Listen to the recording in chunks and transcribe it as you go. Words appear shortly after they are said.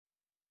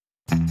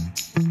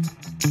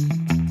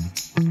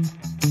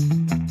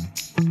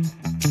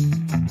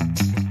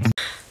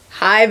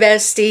Hi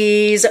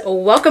besties,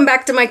 welcome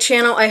back to my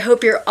channel. I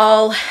hope you're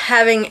all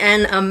having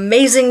an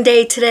amazing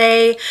day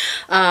today.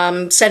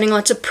 Sending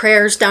lots of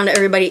prayers down to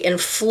everybody in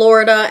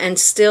Florida and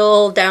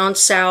still down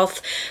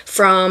south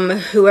from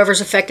whoever's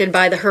affected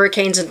by the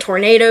hurricanes and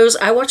tornadoes.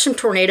 I watched some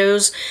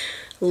tornadoes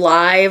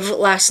live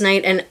last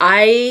night and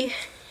I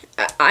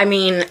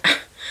mean,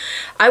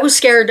 I was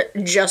scared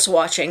just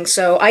watching,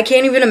 so I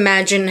can't even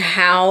imagine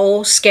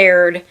how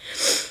scared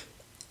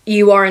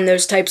you are in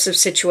those types of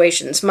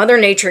situations. Mother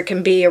Nature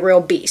can be a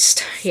real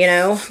beast, you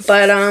know?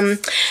 But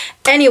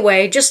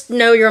anyway, just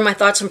know you're in my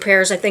thoughts and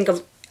prayers. I think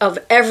of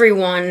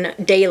everyone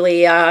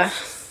daily,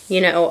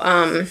 you know,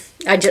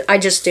 I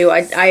just do.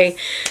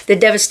 The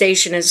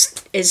devastation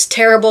is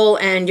terrible,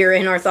 and you're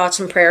in our thoughts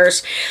and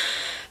prayers.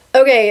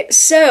 Okay,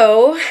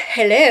 so,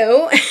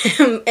 hello,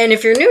 and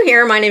if you're new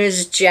here, my name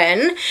is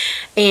Jen,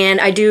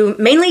 and I do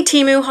mainly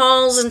Temu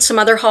hauls and some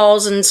other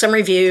hauls and some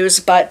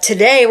reviews, but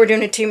today we're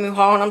doing a Temu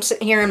haul, and I'm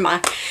sitting here in my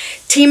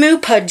Temu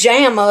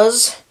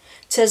pajamas.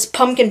 It says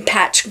Pumpkin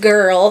Patch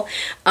Girl.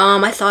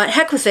 I thought,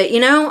 heck with it, you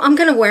know, I'm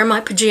gonna wear my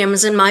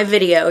pajamas in my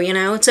video, you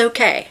know, it's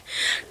okay,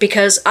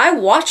 because I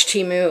watch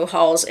Temu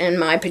hauls in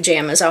my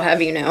pajamas, I'll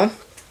have you know.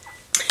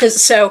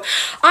 So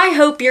I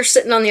hope you're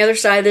sitting on the other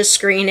side of this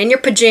screen in your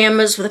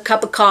pajamas with a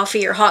cup of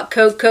coffee or hot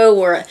cocoa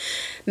or a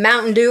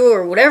Mountain Dew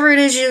or whatever it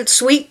is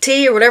sweet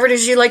tea or whatever it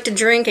is you like to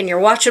drink, and you're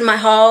watching my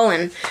haul.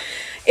 And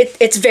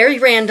it's very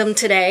random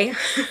today.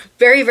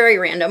 Very, very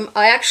random.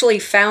 I actually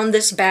found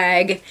this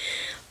bag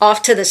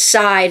off to the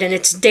side and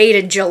it's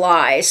dated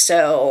July,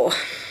 so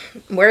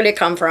where did it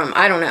come from?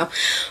 I don't know.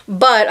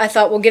 But I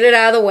thought we'll get it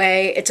out of the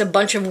way. It's a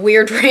bunch of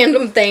weird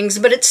random things,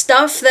 but it's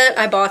stuff that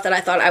I bought that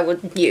I thought I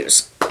would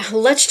use.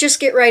 Let's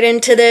just get right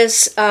into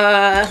this.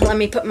 Let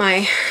me put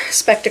my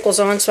spectacles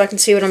on so I can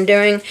see what I'm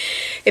doing.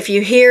 If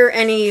you hear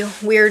any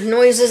weird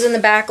noises in the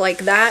back like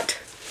that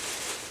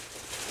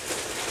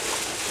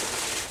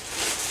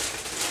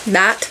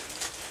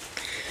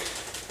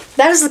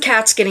is the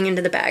cats getting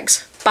into the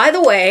bags. By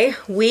the way,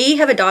 we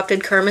have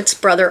adopted Kermit's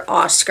brother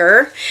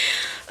Oscar.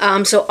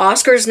 So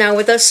Oscar is now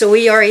with us, so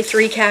we are a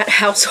 3-cat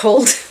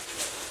household.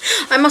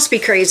 I must be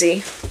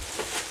crazy.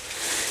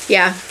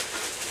 Yeah.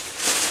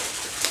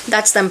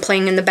 That's them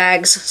playing in the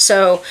bags.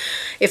 So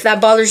if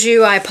that bothers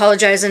you, I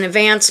apologize in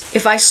advance.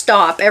 If I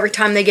stop every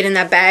time they get in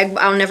that bag,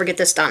 I'll never get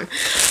this done.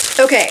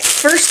 Okay,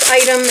 first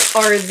item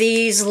are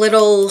these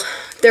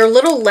they're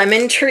little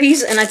lemon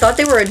trees, and I thought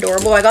they were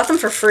adorable. I got them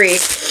for free.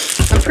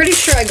 I'm pretty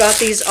sure I got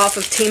these off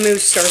of Temu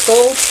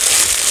Circle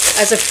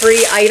as a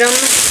free item.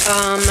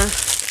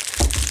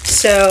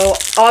 So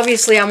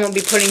obviously I won't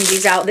be putting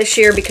these out this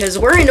year because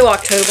we're into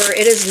October.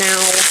 It is now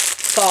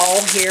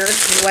fall here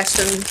in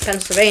western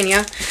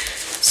Pennsylvania.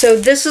 So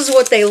this is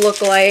what they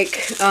look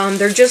like.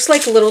 They're just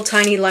like little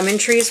tiny lemon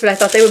trees, but I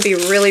thought they would be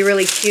really,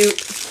 really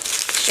cute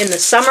in the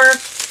summer.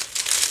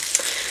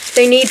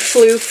 They need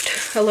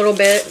floofed a little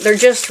bit. They're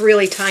just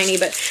really tiny,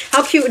 but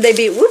how cute would they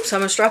be? Whoops, I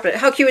almost dropped it.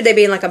 How cute would they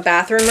be in like a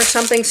bathroom or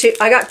something? So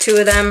I got 2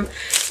 of them.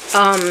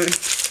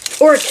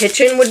 Or a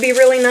kitchen would be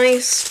really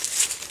nice.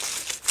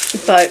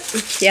 But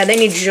yeah, they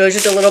need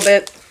zhuzhed a little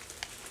bit.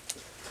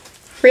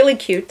 Really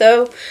cute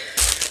though.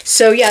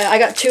 So yeah, I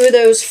got 2 of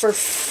those for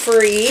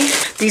free.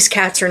 These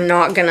cats are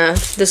not gonna,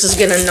 this is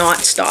gonna not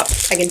stop.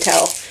 I can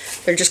tell.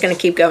 They're just gonna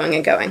keep going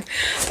and going.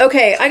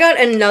 Okay, I got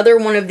another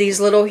one of these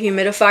little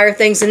humidifier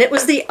things, and it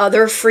was the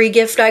other free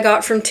gift I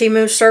got from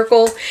Temu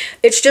Circle.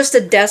 It's just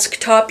a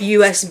desktop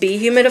USB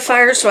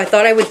humidifier, so I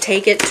thought I would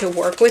take it to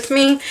work with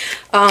me.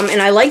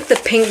 And I like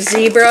the pink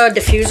zebra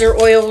diffuser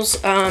oils.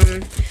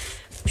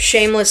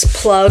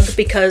 Shameless plug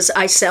because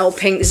I sell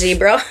pink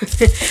zebra.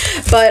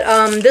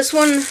 But this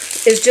one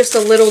is just a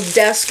little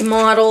desk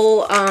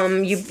model.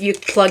 You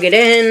plug it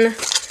in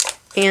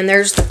and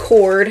there's the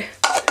cord.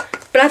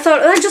 But I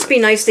thought that'd just be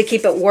nice to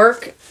keep it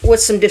work with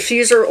some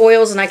diffuser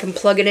oils, and I can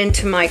plug it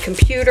into my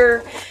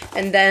computer,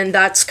 and then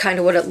that's kind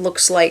of what it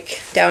looks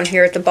like down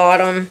here at the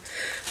bottom.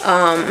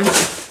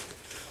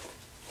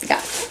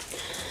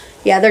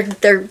 Yeah,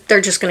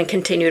 they're just going to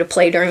continue to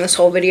play during this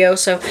whole video.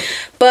 So,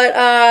 but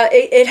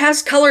it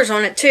has colors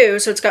on it too.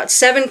 So it's got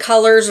 7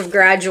 colors of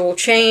gradual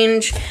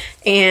change,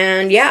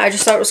 and yeah, I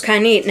just thought it was kind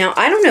of neat. Now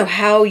I don't know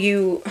how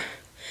you,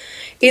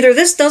 either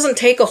this doesn't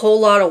take a whole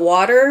lot of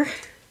water,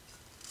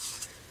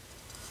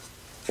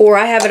 or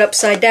I have it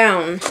upside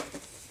down.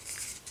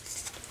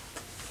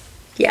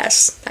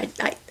 Yes,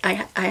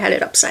 I had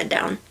it upside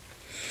down.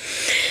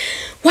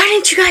 Why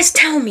didn't you guys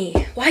tell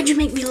me? Why'd you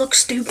make me look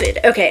stupid?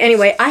 Okay,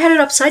 anyway, I had it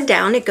upside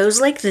down. It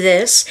goes like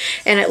this,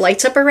 and it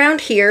lights up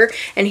around here,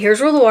 and here's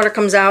where the water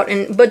comes out.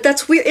 But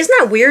that's weird. Isn't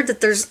that weird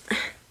that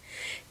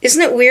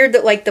isn't it weird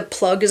that like the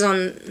plug is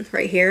on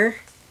right here?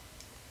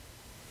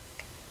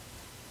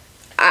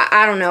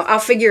 I don't know. I'll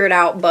figure it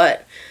out,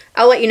 but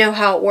I'll let you know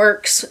how it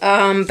works.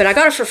 But I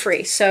got it for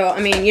free, so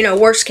I mean, you know,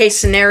 worst case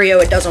scenario,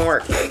 it doesn't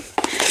work.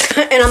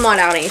 And I'm not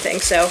out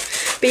anything, so.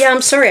 But yeah,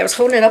 I'm sorry, I was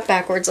holding it up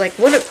backwards. Like,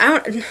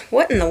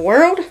 what in the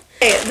world?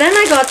 Okay, then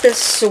I got this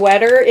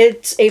sweater.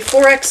 It's a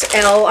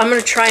 4XL. I'm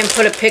going to try and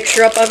put a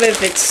picture up of it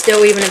if it's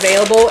still even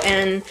available.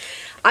 And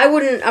I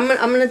wouldn't, I'm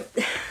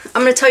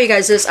gonna tell you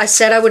guys this. I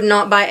said I would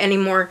not buy any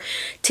more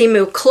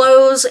Temu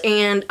clothes,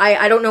 and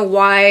I don't know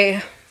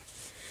why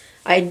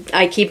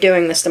I keep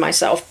doing this to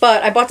myself,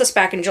 but I bought this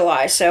back in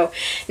July. So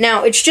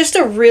now it's just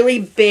a really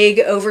big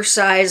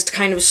oversized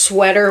kind of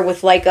sweater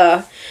with like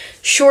a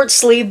short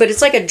sleeve, but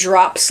it's like a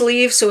drop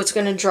sleeve, so it's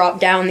going to drop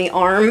down the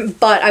arm.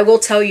 But I will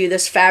tell you,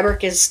 this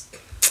fabric is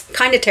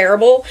kind of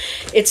terrible.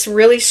 It's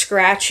really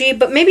scratchy,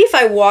 but maybe if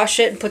I wash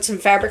it and put some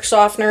fabric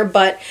softener,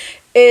 but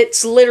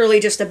it's literally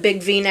just a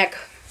big V-neck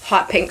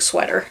hot pink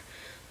sweater.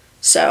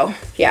 So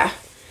yeah,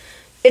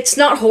 it's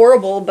not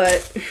horrible,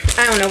 but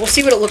I don't know. We'll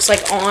see what it looks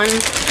like on.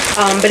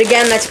 But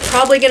again, that's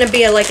probably going to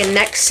be like a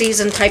next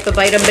season type of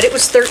item, but it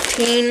was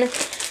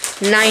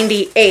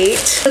 $13.98.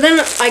 So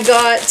then I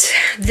got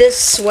this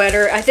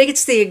sweater. I think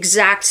it's the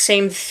exact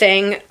same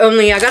thing,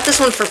 only I got this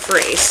one for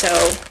free,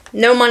 so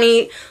no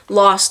money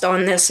lost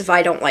on this if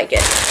I don't like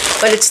it.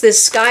 But it's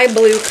this sky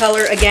blue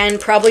color, again,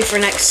 probably for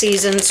next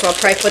season, so I'll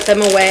probably put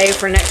them away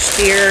for next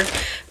year.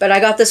 But I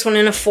got this one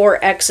in a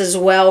 4X as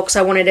well, because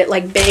I wanted it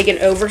like big and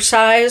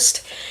oversized.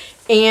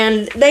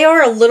 And they are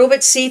a little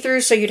bit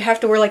see-through, so you'd have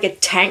to wear like a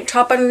tank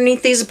top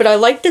underneath these, but I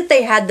liked that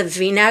they had the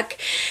V-neck,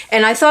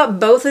 and I thought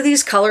both of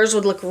these colors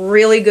would look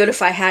really good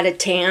if I had a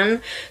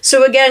tan.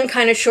 So again,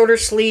 kind of shorter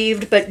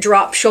sleeved, but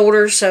drop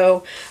shoulders,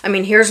 so, I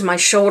mean, here's my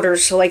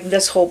shoulders, so like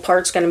this whole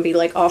part's gonna be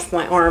like off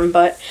my arm,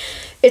 but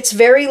it's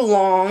very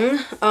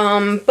long,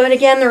 but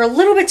again, they're a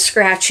little bit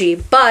scratchy,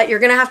 but you're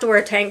gonna have to wear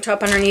a tank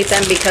top underneath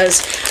them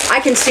because I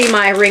can see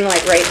my ring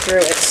light right through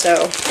it,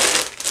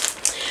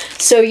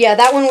 So yeah,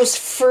 that one was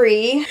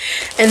free.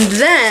 And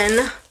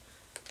then,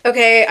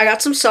 okay, I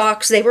got some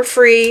socks. They were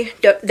free.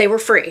 They were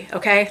free,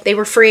 okay? They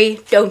were free.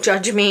 Don't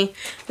judge me.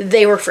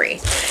 They were free.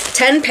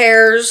 10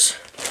 pairs,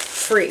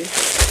 free.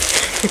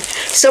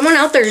 Someone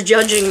out there's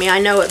judging me, I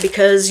know it,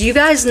 because you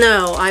guys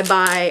know I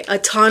buy a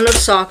ton of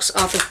socks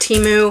off of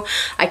Temu.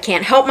 I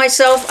can't help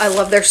myself. I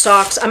love their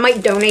socks. I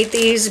might donate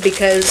these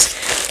because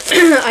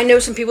I know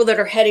some people that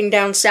are heading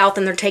down south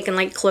and they're taking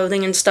like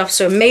clothing and stuff,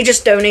 so I may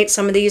just donate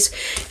some of these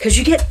because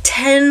you get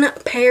 10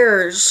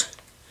 pairs.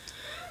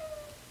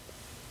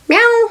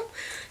 Meow.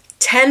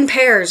 10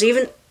 pairs.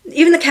 Even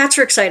the cats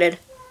are excited.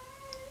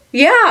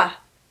 Yeah.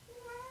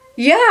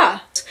 Yeah.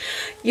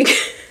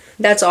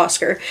 That's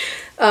Oscar.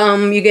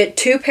 You get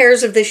 2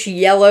 pairs of this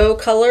yellow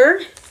color.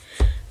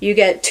 You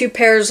get 2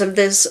 pairs of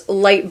this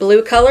light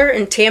blue color.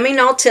 And Tammy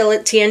Nautil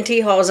at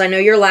TNT Hauls, I know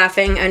you're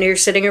laughing. I know you're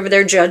sitting over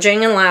there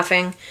judging and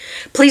laughing.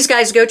 Please,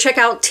 guys, go check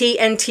out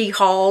TNT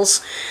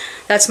Hauls.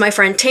 That's my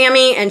friend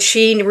Tammy, and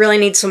she really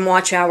needs some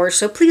watch hours,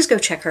 so please go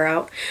check her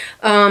out.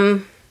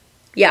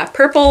 Yeah,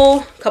 purple,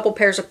 a couple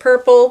pairs of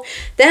purple.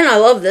 Then I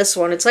love this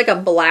one. It's like a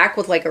black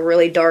with like a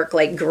really dark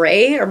like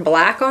gray or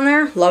black on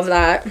there. Love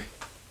that.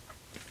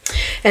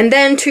 And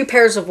then 2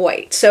 pairs of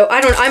white. So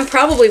I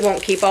probably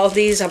won't keep all of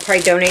these. I'll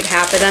probably donate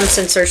half of them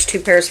since there's 2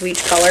 pairs of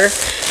each color.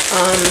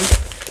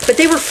 But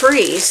they were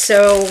free,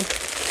 so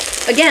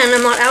again,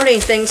 I'm not out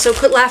anything, so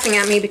quit laughing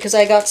at me because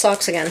I got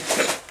socks again.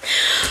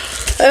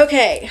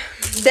 Okay,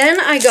 then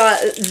I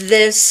got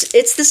this.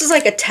 This is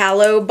like a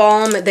tallow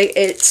balm. I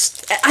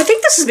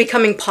think this is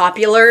becoming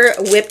popular,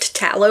 whipped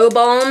tallow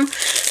balm.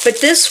 But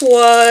this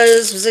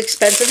was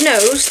expensive. No,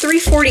 it was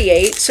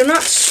 $3.48, so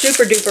not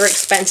super duper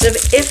expensive.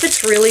 If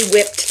it's really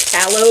whipped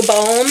tallow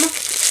balm,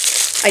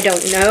 I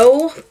don't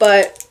know,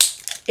 but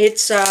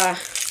it's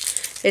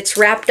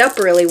wrapped up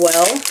really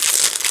well.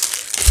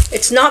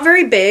 It's not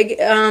very big.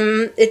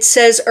 It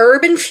says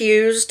herb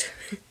infused.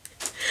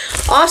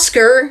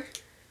 Oscar,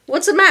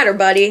 what's the matter,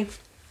 buddy?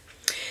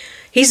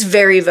 He's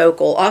very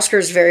vocal.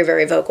 Oscar's very,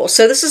 very vocal.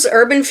 So this is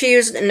herb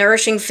infused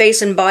nourishing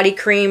face and body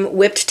cream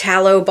whipped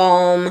tallow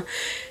balm.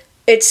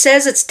 It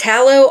says it's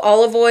tallow,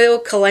 olive oil,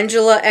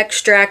 calendula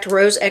extract,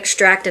 rose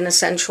extract, and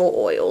essential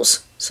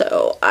oils.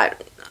 So I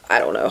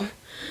don't know.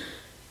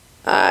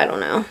 I don't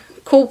know.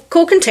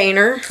 Cool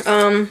container.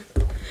 Oh,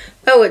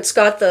 it's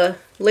got the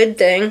lid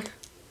thing.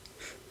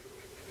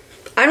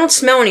 I don't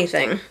smell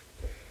anything.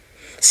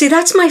 See,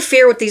 that's my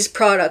fear with these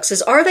products,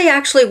 is are they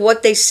actually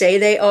what they say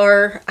they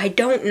are? I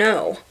don't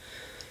know.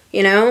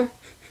 You know?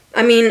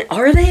 I mean,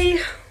 are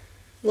they?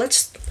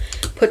 Let's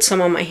put some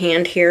on my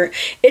hand here.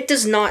 It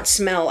does not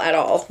smell at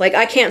all. Like,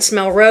 I can't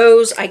smell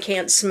rose. I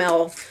can't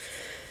smell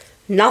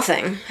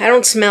nothing. I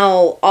don't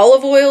smell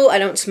olive oil. I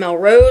don't smell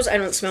rose. I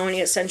don't smell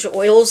any essential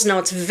oils. No,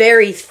 it's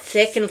very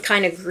thick and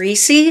kind of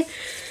greasy.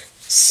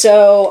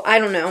 So, I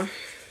don't know.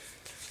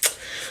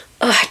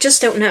 I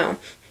just don't know.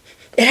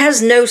 It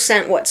has no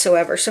scent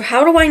whatsoever. So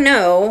how do I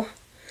know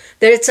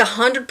that it's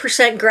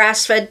 100%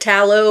 grass-fed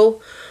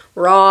tallow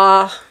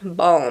raw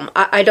balm?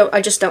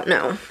 I just don't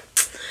know.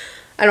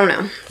 I don't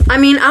know. I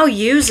mean, I'll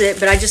use it,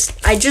 but I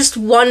just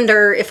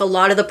wonder if a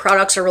lot of the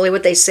products are really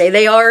what they say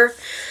they are.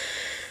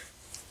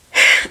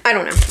 I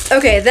don't know.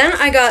 Okay, then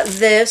I got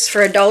this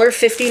for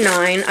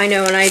 $1.59. I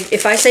know, and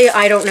if I say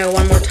I don't know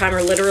one more time,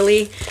 or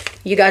literally,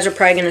 you guys are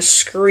probably gonna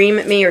scream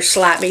at me or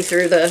slap me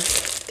through the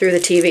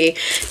TV.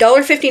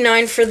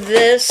 $1.59 for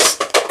this.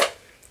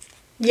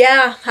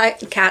 Yeah, hi,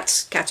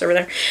 cats over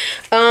there.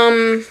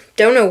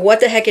 Don't know what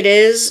the heck it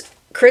is.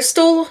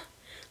 Crystal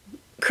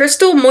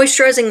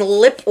moisturizing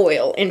lip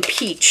oil in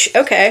peach.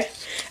 Okay.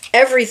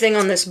 Everything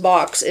on this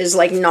box is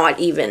like not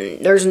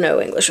even, there's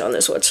no English on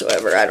this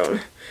whatsoever. I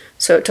don't,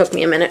 so it took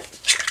me a minute.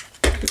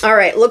 All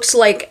right, looks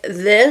like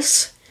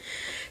this.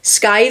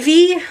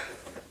 Skyvy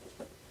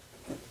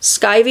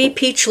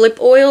peach lip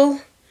oil.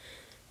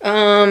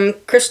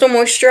 Crystal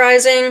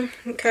moisturizing.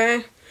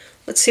 Okay.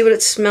 Let's see what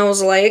it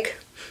smells like.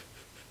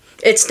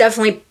 It's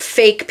definitely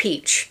fake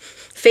peach.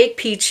 Fake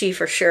peachy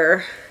for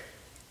sure.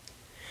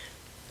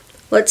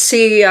 Let's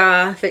see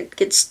if it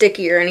gets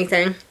sticky or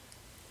anything.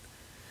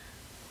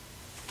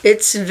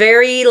 It's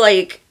very,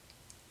 like,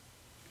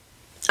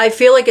 I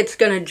feel like it's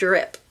gonna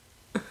drip.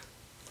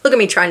 Look at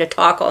me trying to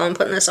talk while I'm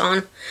putting this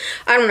on.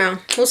 I don't know.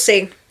 We'll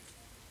see.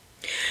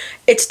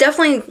 It's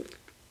definitely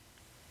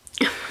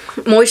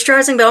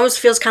moisturizing, but almost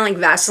feels kind of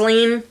like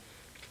Vaseline,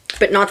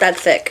 but not that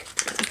thick.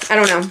 I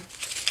don't know.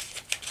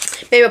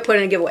 Maybe I'll put it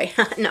in a giveaway.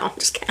 No, I'm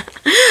just kidding.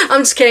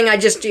 I'm just kidding. I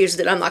just used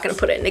it. I'm not going to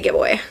put it in a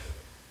giveaway.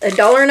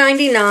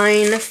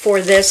 $1.99 for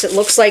this. It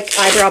looks like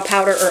eyebrow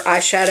powder or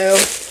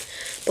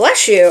eyeshadow.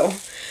 Bless you.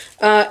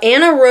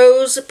 Anna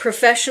Rose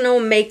Professional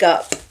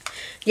Makeup.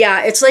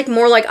 Yeah, it's like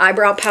more like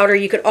eyebrow powder.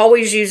 You could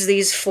always use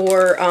these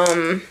for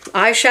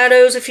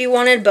eyeshadows if you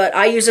wanted, but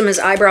I use them as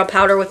eyebrow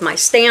powder with my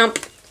stamp.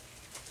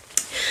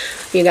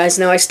 You guys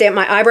know I stamp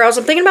my eyebrows.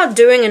 I'm thinking about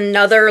doing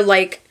another,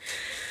 like,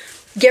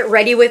 get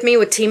ready with me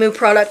with Temu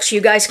products.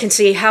 You guys can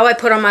see how I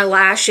put on my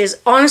lashes.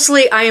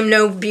 Honestly, I am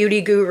no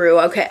beauty guru,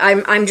 okay?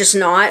 I'm just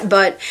not,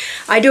 but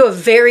I do a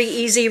very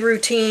easy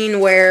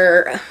routine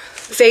where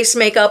face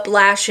makeup,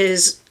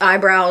 lashes,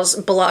 eyebrows,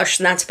 blush,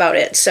 and that's about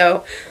it.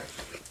 So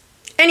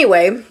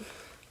anyway,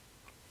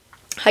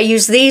 I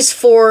use these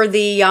for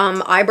the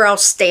eyebrow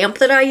stamp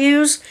that I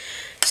use.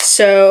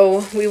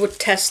 So we would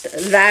test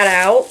that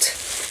out.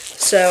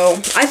 So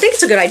I think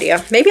it's a good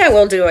idea. Maybe I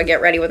will do a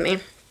get ready with me.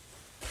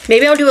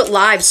 Maybe I'll do it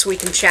live so we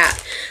can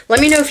chat. Let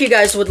me know if you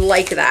guys would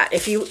like that.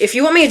 If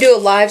you want me to do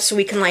it live so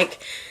we can,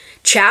 like,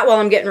 chat while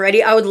I'm getting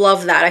ready, I would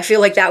love that. I feel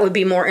like that would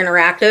be more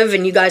interactive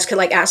and you guys could,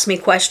 like, ask me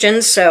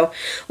questions. So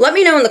let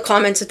me know in the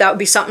comments if that would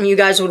be something you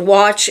guys would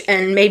watch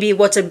and maybe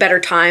what's a better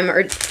time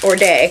or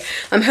day.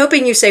 I'm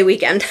hoping you say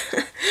weekend.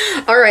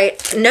 All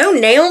right, no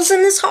nails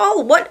in this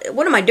haul? What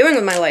am I doing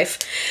with my life?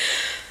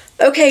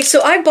 Okay,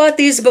 so I bought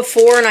these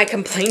before and I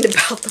complained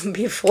about them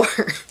before.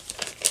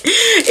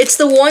 It's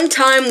the one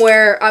time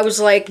where I was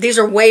like, these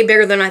are way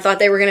bigger than I thought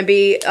they were going to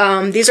be.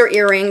 These are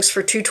earrings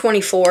for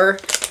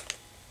 $2.24.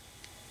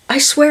 I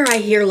swear I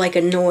hear like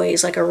a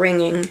noise, like a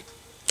ringing.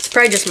 It's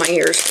probably just my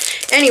ears.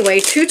 Anyway,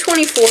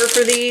 $2.24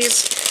 for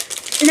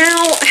these.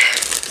 Now,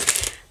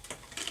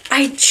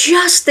 I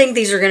just think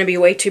these are going to be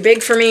way too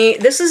big for me.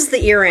 This is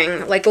the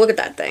earring. Like, look at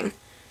that thing.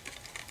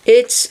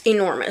 It's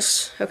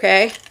enormous,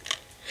 okay?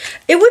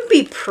 It would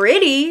be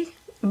pretty,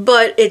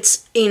 but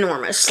it's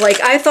enormous. Like,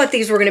 I thought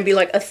these were going to be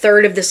like a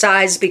third of the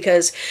size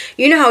because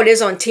you know how it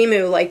is on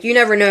Temu. Like, you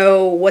never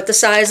know what the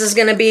size is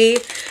going to be.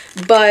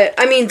 But,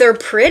 I mean, they're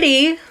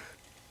pretty.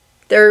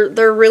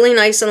 They're really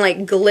nice and,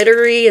 like,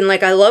 glittery. And,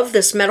 like, I love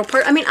this metal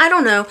part. I mean, I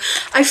don't know.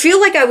 I feel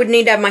like I would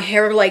need to have my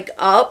hair, like,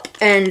 up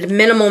and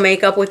minimal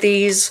makeup with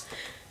these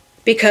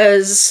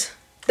because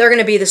they're going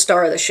to be the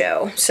star of the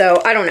show.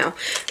 So, I don't know.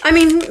 I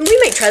mean, we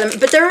may try them,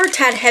 but they're a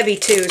tad heavy,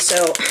 too,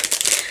 so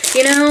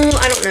you know,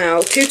 I don't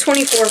know.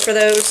 $2.24 for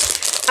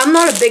those. I'm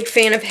not a big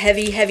fan of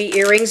heavy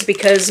earrings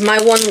because my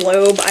one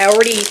lobe, I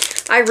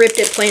ripped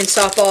it playing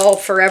softball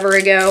forever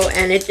ago,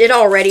 and it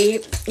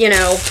already, you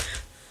know,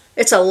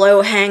 it's a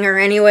low hanger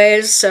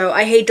anyways, so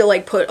I hate to,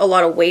 like, put a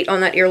lot of weight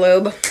on that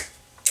earlobe.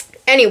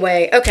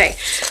 Anyway, okay.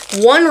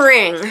 One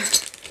ring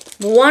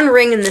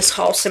in this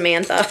haul,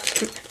 Samantha.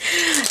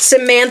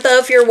 Samantha,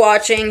 if you're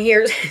watching,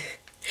 here's...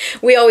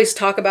 We always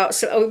talk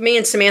about, me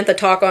and Samantha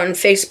talk on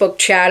Facebook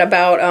chat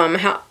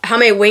about how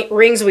many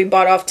rings we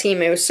bought off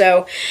Temu.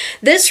 So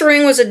this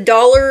ring was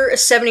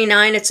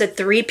 $1.79. It's a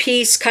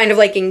 3-piece kind of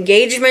like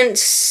engagement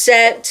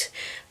set.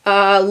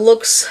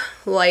 Looks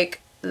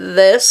like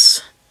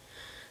this.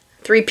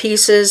 3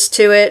 pieces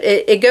to it.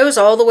 It goes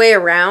all the way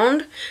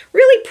around.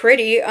 Really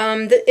pretty.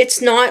 It's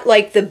not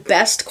like the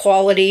best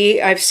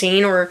quality I've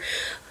seen or,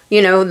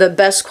 you know, the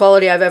best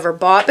quality I've ever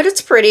bought, but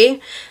it's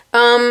pretty.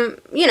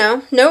 You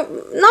know,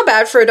 no, not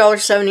bad for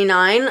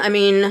 $1.79. I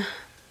mean,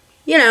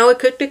 you know, it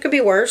could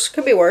be worse.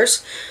 Could be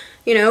worse.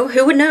 You know,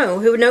 who would know?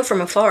 Who would know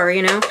from afar,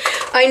 you know?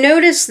 I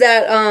noticed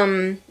that,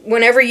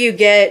 whenever you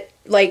get,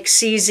 like,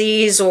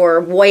 CZs or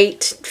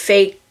white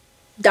fake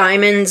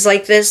diamonds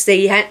like this,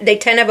 they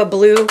tend to have a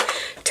blue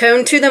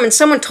tone to them, and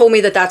someone told me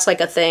that that's,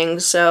 like, a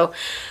thing, so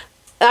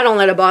I don't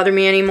let it bother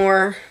me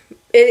anymore.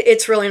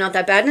 It's really not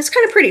that bad, and it's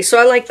kind of pretty, so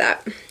I like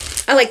that.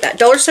 I like that.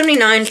 $1.79,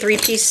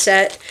 3-piece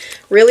set.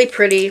 Really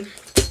pretty.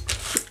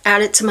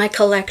 Add it to my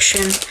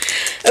collection.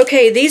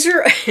 Okay, these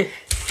are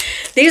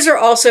these are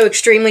also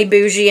extremely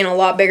bougie and a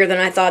lot bigger than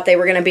I thought they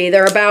were going to be.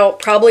 They're about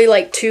probably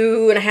like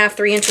 2.5,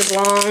 3 inches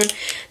long.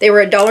 They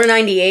were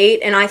 $1.98,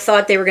 and I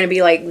thought they were going to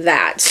be like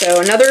that.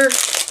 So another,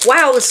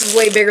 wow, this is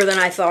way bigger than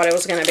I thought it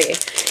was going to be.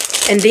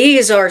 And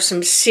these are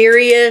some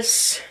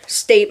serious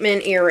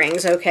statement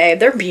earrings, okay?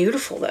 They're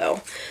beautiful,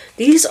 though.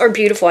 These are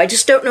beautiful. I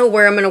just don't know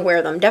where I'm going to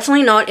wear them.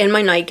 Definitely not in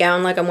my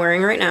nightgown like I'm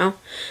wearing right now.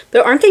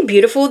 But aren't they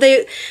beautiful?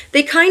 They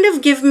kind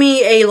of give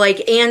me a,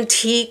 like,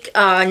 antique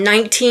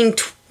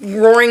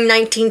roaring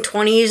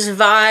 1920s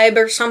vibe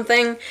or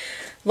something.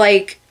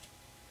 Like,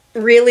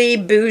 really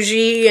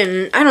bougie,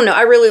 and I don't know.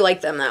 I really like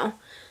them, though.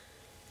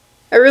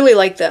 I really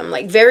like them.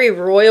 Like, very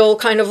royal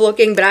kind of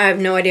looking, but I have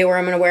no idea where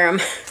I'm going to wear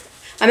them.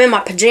 I'm in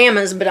my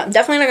pajamas, but I'm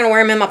definitely not going to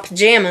wear them in my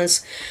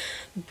pajamas.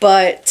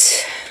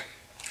 But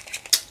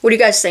what do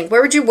you guys think?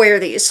 Where would you wear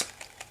these?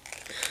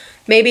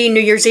 Maybe New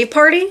Year's Eve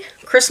party?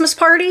 Christmas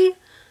party?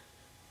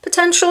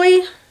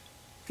 Potentially?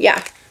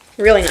 Yeah,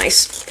 really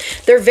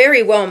nice. They're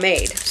very well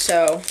made,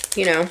 so,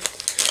 you know,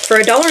 for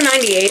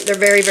 $1.98, they're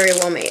very, very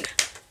well made.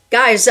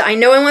 Guys, I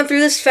know I went through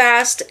this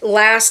fast.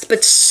 Last,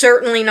 but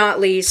certainly not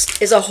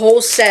least, is a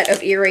whole set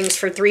of earrings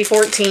for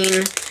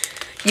 $3.14.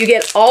 You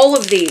get all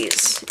of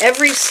these,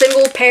 every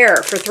single pair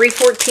for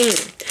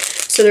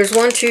 $3.14. So there's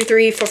 1, 2,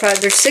 3, 4,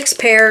 5, there's 6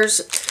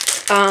 pairs.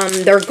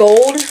 They're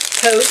gold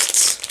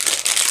posts.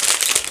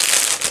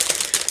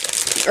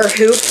 Or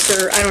hoops,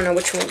 or I don't know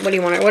which one, what do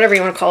you want, whatever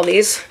you want to call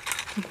these.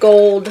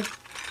 Gold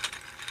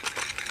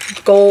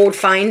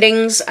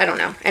findings, I don't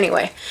know.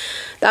 Anyway,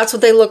 that's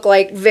what they look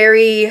like.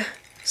 Very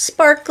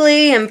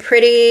sparkly and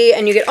pretty,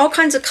 and you get all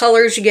kinds of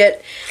colors. You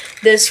get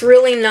this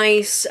really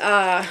nice,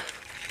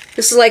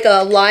 this is like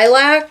a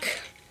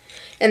lilac,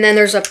 and then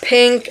there's a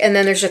pink, and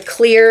then there's a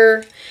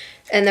clear,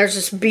 and there's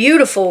this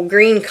beautiful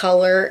green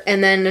color,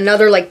 and then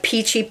another like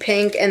peachy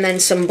pink, and then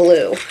some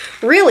blue.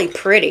 Really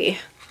pretty.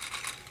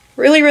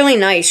 Really, really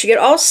nice. You get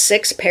all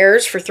 6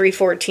 pairs for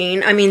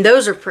 $3.14. I mean,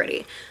 those are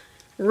pretty.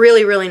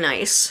 Really, really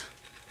nice.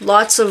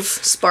 Lots of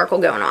sparkle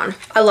going on.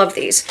 I love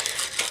these.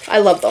 I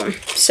love them.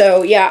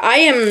 So yeah, I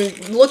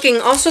am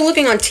also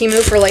looking on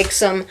Temu for like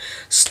some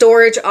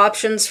storage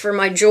options for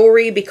my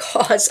jewelry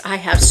because I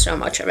have so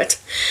much of it.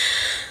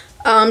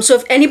 So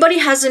if anybody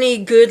has any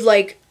good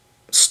like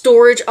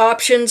storage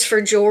options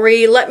for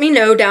jewelry, let me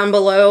know down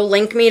below.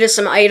 Link me to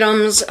some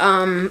items.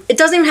 It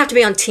doesn't even have to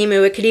be on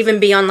Temu. It could even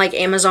be on like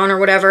Amazon or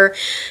whatever.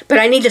 But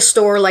I need to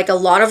store like a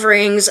lot of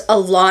rings, a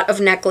lot of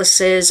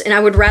necklaces, and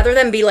I would rather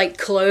them be like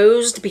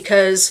closed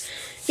because,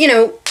 you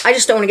know, I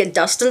just don't want to get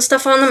dust and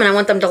stuff on them, and I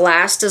want them to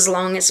last as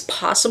long as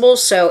possible.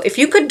 So if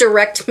you could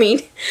direct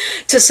me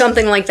to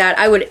something like that,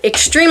 I would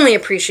extremely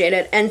appreciate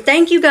it. And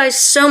thank you guys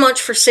so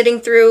much for sitting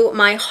through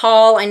my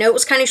haul. I know it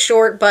was kind of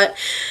short, but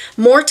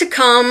more to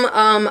come.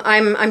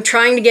 I'm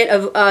trying to get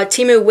a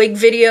Temu wig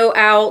video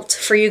out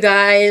for you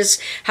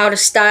guys, how to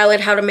style it,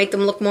 how to make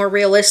them look more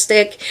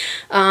realistic,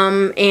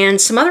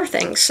 and some other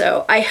things.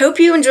 So I hope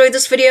you enjoyed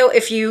this video.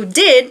 If you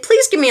did,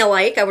 please give me a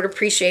like. I would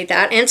appreciate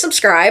that, and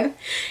subscribe.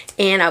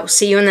 And I will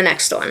see you in the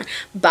next one.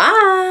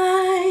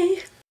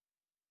 Bye!